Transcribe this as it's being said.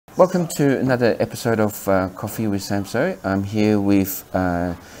Welcome to another episode of Coffee with Samso. I'm here with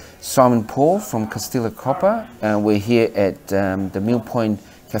Simon Paul from Castillo Copper. We're here at the Mill Point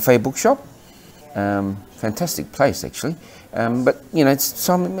Cafe Bookshop. Fantastic place, actually. But you know,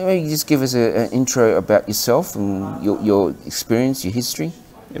 Simon, maybe just give us an intro about yourself and your experience, your history.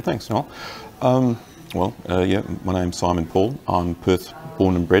 Yeah, thanks, Noel. My name's Simon Paul. I'm Perth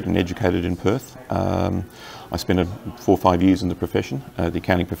born and bred and educated in Perth. I spent 4 or 5 years in the profession, the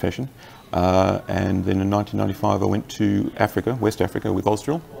accounting profession, and then in 1995 I went to Africa, West Africa with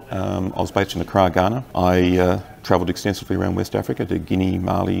Ausdrill. I was based in Accra, Ghana. I travelled extensively around West Africa to Guinea,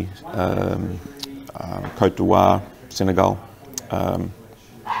 Mali, Côte d'Ivoire, Senegal.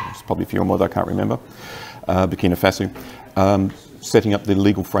 There's probably a few more that I can't remember. Burkina Faso. Setting up the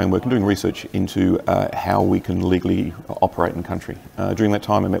legal framework and doing research into how we can legally operate in country. During that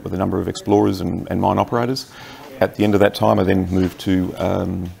time I met with a number of explorers and mine operators. At the end of that time I then moved to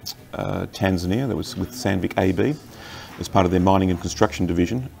Tanzania. That was with Sandvik AB as part of their mining and construction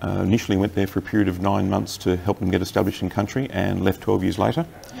division. Initially went there for a period of 9 months to help them get established in country and left 12 years later.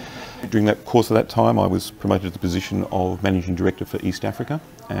 During that course of that time I was promoted to the position of Managing Director for East Africa,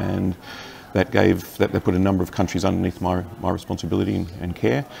 and that put a number of countries underneath my responsibility and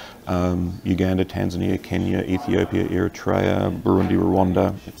care. Uganda, Tanzania, Kenya, Ethiopia, Eritrea, Burundi,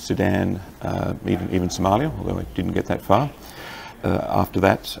 Rwanda, Sudan, even Somalia, although I didn't get that far. After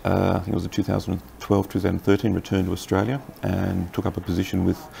that, I think it was in 2012, 2013, returned to Australia and took up a position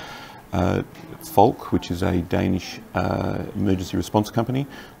with Falk, which is a Danish emergency response company.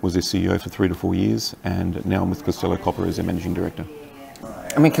 Was their CEO for 3 to 4 years, and now I'm with Castillo Copper as their Managing Director.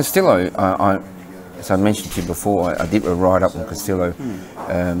 I mean, Castillo, as I mentioned to you before, I did a write-up on Castillo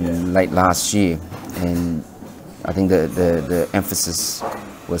late last year, and I think the emphasis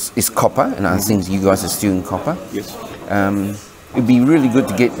is copper, and I think you guys are still in copper. Yes. It'd be really good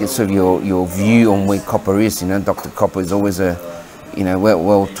to get sort of your view on where copper is. You know, Dr. Copper is always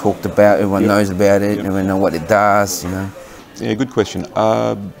well talked about. Everyone knows about it. Everyone knows what it does. You know. Yeah, good question.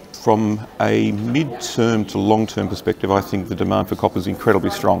 From a mid-term to long-term perspective, I think the demand for copper is incredibly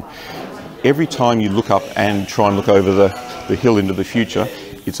strong. Every time you look up and try and look over the hill into the future,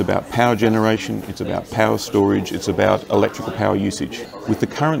 it's about power generation, it's about power storage, it's about electrical power usage. With the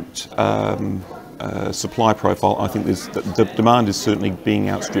current supply profile, I think the demand is certainly being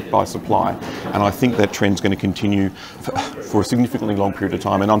outstripped by supply, and I think that trend's going to continue for a significantly long period of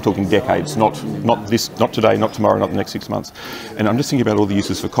time, and I'm talking decades, not today, not tomorrow, not the next 6 months. And I'm just thinking about all the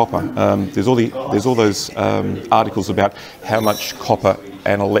uses for copper. There's all those articles about how much copper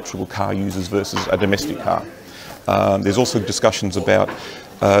an electrical car uses versus a domestic car. There's also discussions about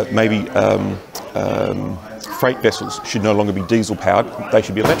maybe freight vessels should no longer be diesel powered, they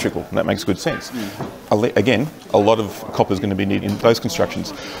should be electrical, and that makes good sense. Again, a lot of copper is going to be needed in those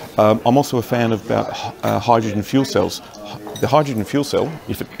constructions. I'm also a fan about hydrogen fuel cells. The hydrogen fuel cell,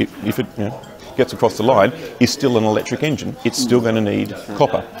 if it gets across the line, is still an electric engine. It's still going to need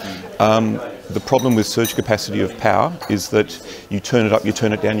copper. The problem with surge capacity of power is that you turn it up, you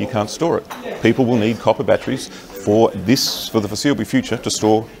turn it down, you can't store it. People will need copper batteries for the foreseeable future to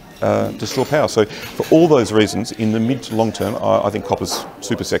store power. So for all those reasons, in the mid to long term, I think copper's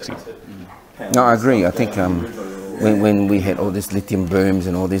super sexy. No, I agree. I think when we had all this lithium booms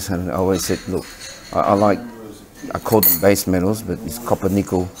and all this, and I always said, look, I call them base metals, but it's copper,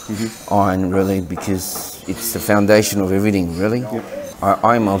 nickel, iron, really, because it's the foundation of everything, really. Yep.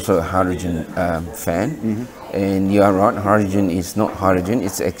 I'm also a hydrogen fan, and you are right, hydrogen is not hydrogen,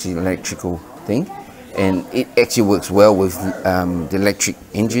 it's actually an electrical thing. And it actually works well with the electric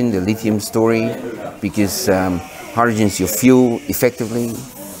engine, the lithium story, because hydrogen is your fuel, effectively.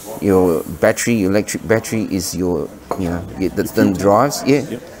 Your battery, your electric battery, is your, that then drives. Yeah.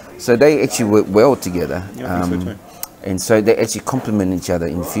 Yep. So they actually work well together. Yeah, I think so too. And so they actually complement each other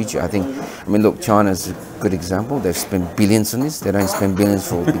in the future. I mean, look, China's a good example. They've spent billions on this. They don't spend billions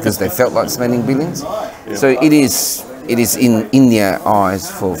because they felt like spending billions. Yeah. So it is in their eyes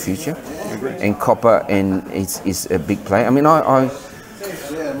for the future. And copper is a big play. I mean,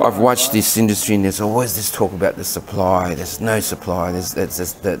 I've watched this industry, and there's always this talk about the supply. There's no supply. The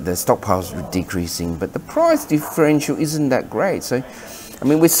stockpiles are decreasing, but the price differential isn't that great. So, I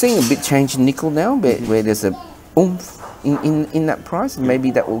mean, we're seeing a bit change in nickel now, where there's a oomph in that price, and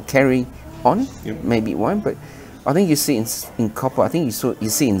maybe that will carry on. Yep. Maybe it won't, but I think you see in copper. I think you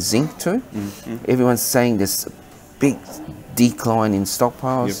see in zinc too. Everyone's saying there's a big decline in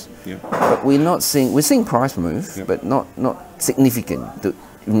stockpiles. Yep. But we're seeing price move, but not significant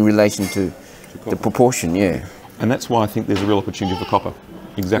in relation to the proportion. And that's why I think there's a real opportunity for copper,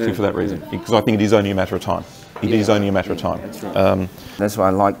 exactly for that reason, because I think it is only a matter of time. It is only a matter of time. That's why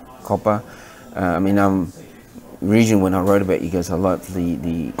I like copper. I mean, region when I wrote about you guys, I like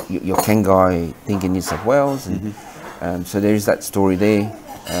your Cangai thing in New South Wales, and so there is that story there.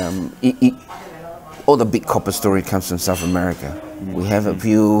 All the big copper story comes from South America. We have a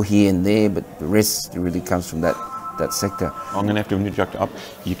few here and there, but the rest really comes from that sector. I'm going to have to interject up.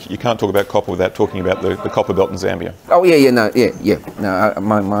 You can't talk about copper without talking about the copper belt in Zambia. Oh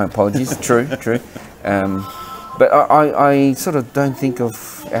no, my apologies. True. But I sort of don't think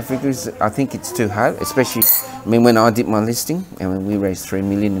of Africa as, I think it's too hard, especially, I mean, when I did my listing, and we raised 3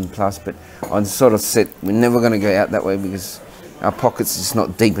 million and plus, but I sort of said we're never going to go out that way because our pockets is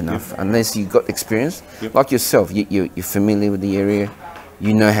not deep enough unless you've got experience. Like yourself, you're familiar with the area,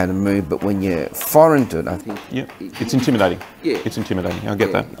 you know how to move, but when you're foreign to it, I think... It's intimidating. It's intimidating. I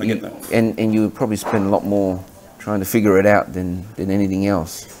get that. And you would probably spend a lot more trying to figure it out than anything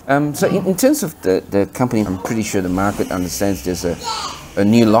else. So in terms of the company, I'm pretty sure the market understands there's a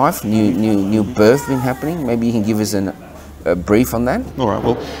new life, new birth been happening. Maybe you can give us a brief on that. All right.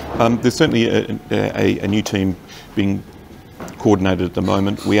 Well, there's certainly a new team being coordinated at the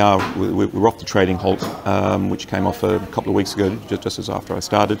moment. We're off the trading halt, which came off a couple of weeks ago, just as after I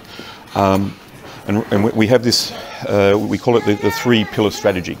started. And we have this, we call it the 3-pillar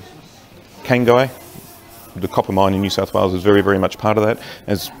strategy. Cangai, the copper mine in New South Wales, is very, very much part of that.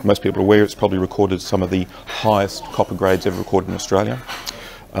 As most people are aware, it's probably recorded some of the highest copper grades ever recorded in Australia.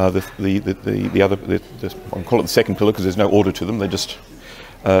 The other, I'll call it the second pillar because there's no order to them. They're just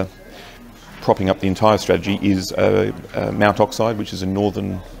propping up the entire strategy is Mount Oxide, which is in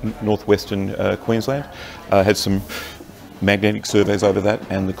northwestern Queensland. Had some magnetic surveys over that,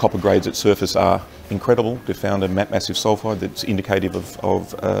 and the copper grades at surface are incredible. They found a massive sulfide that's indicative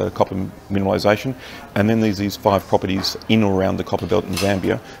of copper mineralisation. And then there's these 5 properties in or around the copper belt in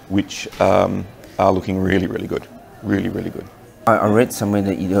Zambia, which are looking really, really good. Really, really good. I read somewhere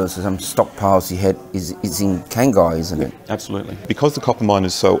that some stockpiles you had is in Cangai, isn't it? Absolutely. Because the copper mine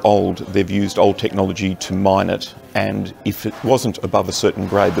is so old, they've used old technology to mine it, and if it wasn't above a certain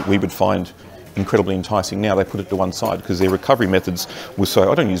grade that we would find incredibly enticing now, they put it to one side because their recovery methods were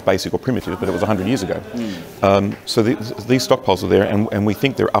so, I don't use basic or primitive, but it was 100 years ago. So these stockpiles are there, and we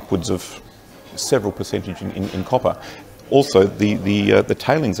think they're upwards of several percentage in copper. Also, the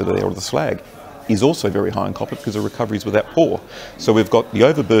tailings that are there, or the slag, is also very high in copper because the recoveries were that poor. So we've got the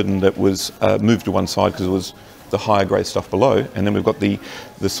overburden that was moved to one side because it was the higher grade stuff below, and then we've got the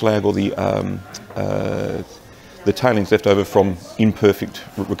slag or the tailings left over from imperfect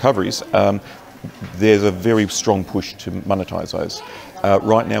recoveries. There's a very strong push to monetise those.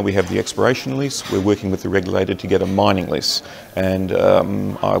 Right now we have the exploration lease. We're working with the regulator to get a mining lease, and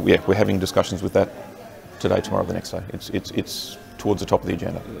we're having discussions with that today, tomorrow, the next day. It's towards the top of the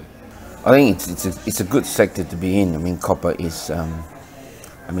agenda. I think it's a good sector to be in. I mean, copper is,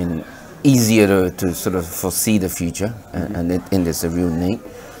 easier to sort of foresee the future, and there's a real need.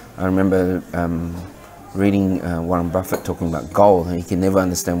 I remember reading Warren Buffett talking about gold, and he can never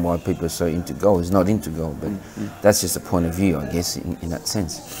understand why people are so into gold. He's not into gold, but that's just a point of view, I guess, in that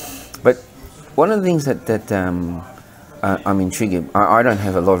sense. But one of the things that I'm intrigued, I don't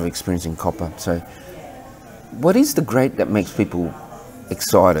have a lot of experience in copper, so what is the grade that makes people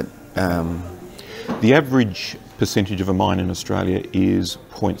excited? The average percentage of a mine in Australia is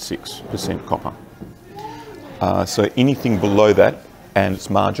 0.6% copper. So anything below that, and it's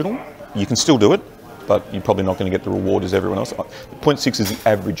marginal, you can still do it, but you're probably not going to get the reward as everyone else. 0.6 is the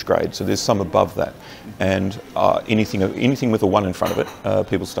average grade, so there's some above that. And anything with a 1 in front of it,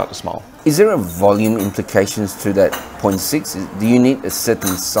 people start to smile. Is there a volume implications to that 0.6? Do you need a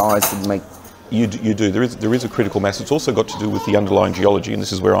certain size to make... You do. There is a critical mass. It's also got to do with the underlying geology, and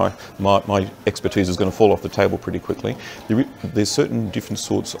this is where my expertise is going to fall off the table pretty quickly. There's certain different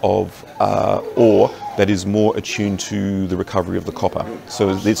sorts of ore that is more attuned to the recovery of the copper. So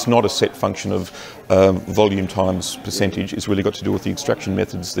it's not a set function of volume times percentage. It's really got to do with the extraction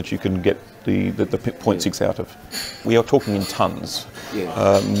methods that you can get the 0.6 out of. We are talking in tonnes,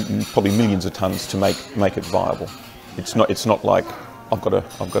 probably millions of tonnes to make it viable. It's not like I've got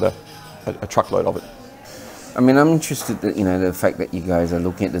a truckload of it. I mean, I'm interested that, the fact that you guys are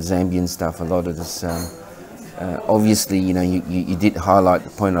looking at the Zambian stuff, a lot of this, obviously, you did highlight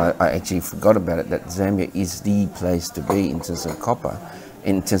the point, I actually forgot about it, that Zambia is the place to be in terms of copper,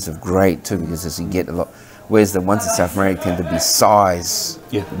 in terms of grade too, because as you get a lot, whereas the ones in South America tend to be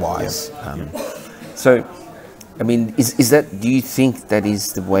size-wise. So, I mean, is that, do you think that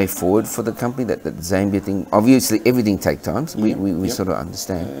is the way forward for the company, that Zambia thing? Obviously, everything takes time, so we sort of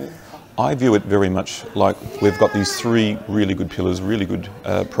understand. I view it very much like we've got these three really good pillars, really good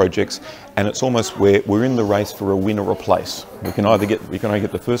projects, and it's almost where we're in the race for a win or a place. We can either get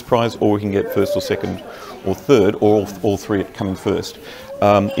the first prize, or we can get first or second or third, or all three coming first.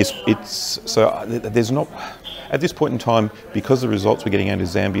 So there's not, at this point in time, because the results we're getting out of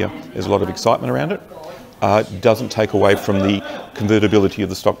Zambia, there's a lot of excitement around it. It doesn't take away from the convertibility of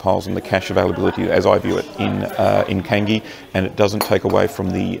the stockpiles and the cash availability, as I view it, in Cangai, and it doesn't take away from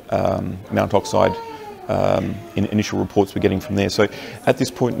the Mount Oxide initial reports we're getting from there. So at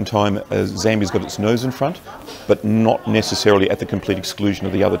this point in time, Zambia's got its nose in front, but not necessarily at the complete exclusion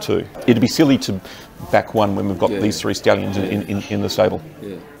of the other two. It'd be silly to back one when we've got these three stallions in the stable.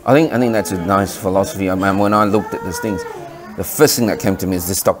 Yeah. I think that's a nice philosophy. I mean, when I looked at these things, the first thing that came to me is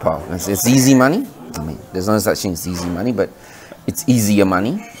the stockpile. It's easy money. I mean, there's no such thing as easy money, but it's easier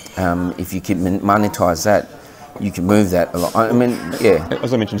money. If you can monetize that, you can move that a lot. I mean, yeah.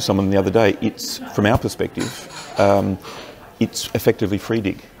 As I mentioned to someone the other day, it's, from our perspective, it's effectively free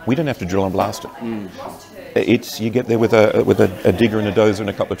dig. We don't have to drill and blast it. You get there with a digger and a dozer and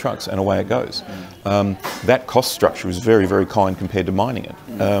a couple of trucks, and away it goes. That cost structure is very, very kind compared to mining it.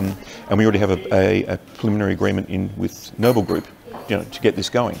 And we already have a preliminary agreement with Noble Group, to get this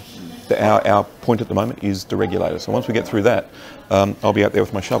going. Our point at the moment is the regulator. So once we get through that, I'll be out there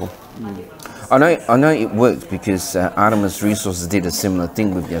with my shovel. I know it works because Artemis Resources did a similar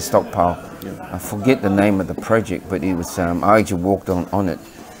thing with their stockpile. I forget the name of the project, but it was I actually walked on it,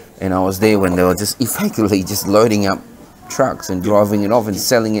 and I was there when they were just effectively just loading up trucks and driving it off and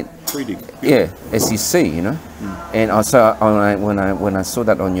selling it. Yeah, as you see, And I saw when I saw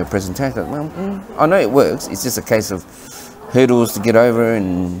that on your presentation, I know it works. It's just a case of hurdles to get over,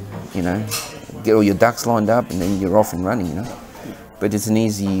 and get all your ducks lined up, and then you're off and running. But it's an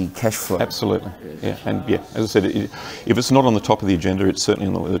easy cash flow. Absolutely, yeah. And yeah, as I said, if it's not on the top of the agenda, it's certainly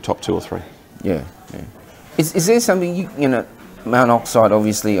in the top 2 or 3. Yeah. Is there something Mount Oxide?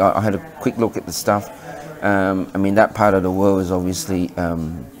 Obviously, I had a quick look at the stuff. I mean, that part of the world is obviously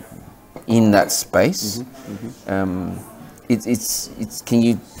in that space. Can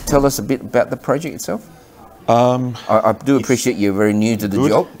you tell us a bit about the project itself? I do appreciate you're very new to the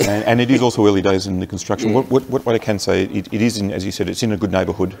job. and it is also early days in the construction. Yeah. What I can say, it is, as you said, it's in a good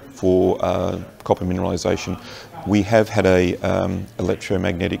neighbourhood for copper mineralisation. We have had a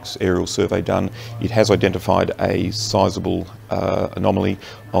electromagnetics aerial survey done. It has identified a sizable anomaly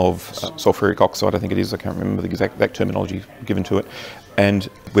of sulfuric oxide, I think it is. I can't remember the exact terminology given to it. And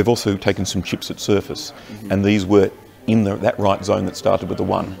we've also taken some chips at surface, and these were in that right zone that started with the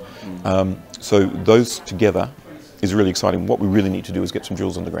 1. So those together is really exciting. What we really need to do is get some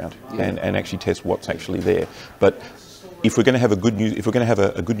drills on the ground and actually test what's actually there. But if we're going to have a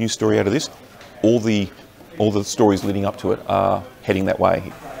good news story out of this, all the stories leading up to it are heading that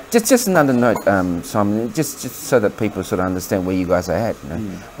way. Just another note, Simon, just so that people sort of understand where you guys are at.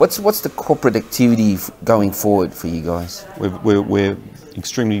 What's the corporate activity going forward for you guys? We're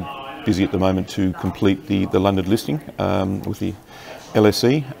extremely busy at the moment to complete the London listing with the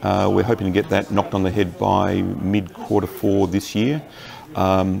LSE. We're hoping to get that knocked on the head by mid-Q4 this year.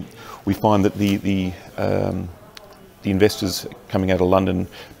 We find that the investors coming out of London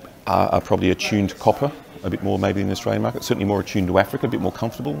are probably attuned to copper a bit more maybe in the Australian market, certainly more attuned to Africa, a bit more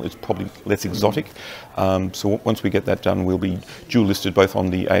comfortable. It's probably less exotic. So once we get that done, we'll be dual listed both on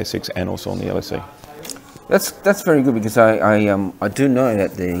the ASX and also on the LSE. That's very good, because I do know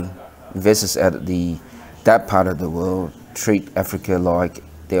that the investors out of that part of the world treat Africa like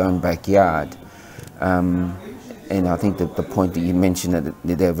their own backyard, and I think that the point that you mentioned, that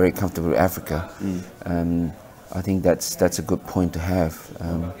they're very comfortable with Africa, I think that's a good point to have,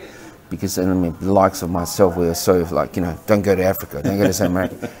 because I mean, the likes of myself, we're so like, don't go to Africa, don't go to South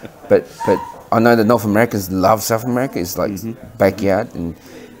America, but I know that North Americans love South America. It's like backyard, and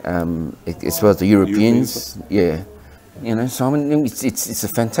as well as the Europeans. Yeah, so I mean, it's a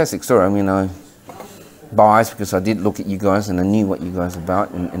fantastic story. I mean, I biased because I did look at you guys and I knew what you guys are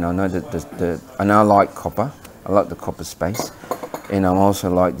about, and I know that I like copper. I like the copper space, and I also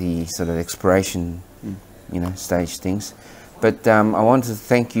like the sort of exploration, stage things. But I wanted to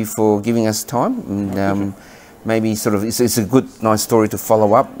thank you for giving us time, and maybe sort of it's a good, nice story to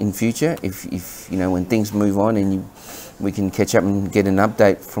follow up in future if when things move on, and we can catch up and get an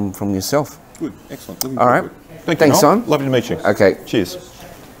update from yourself. Good, excellent. All right. Thanks, Simon. Lovely to meet you. Okay. Cheers.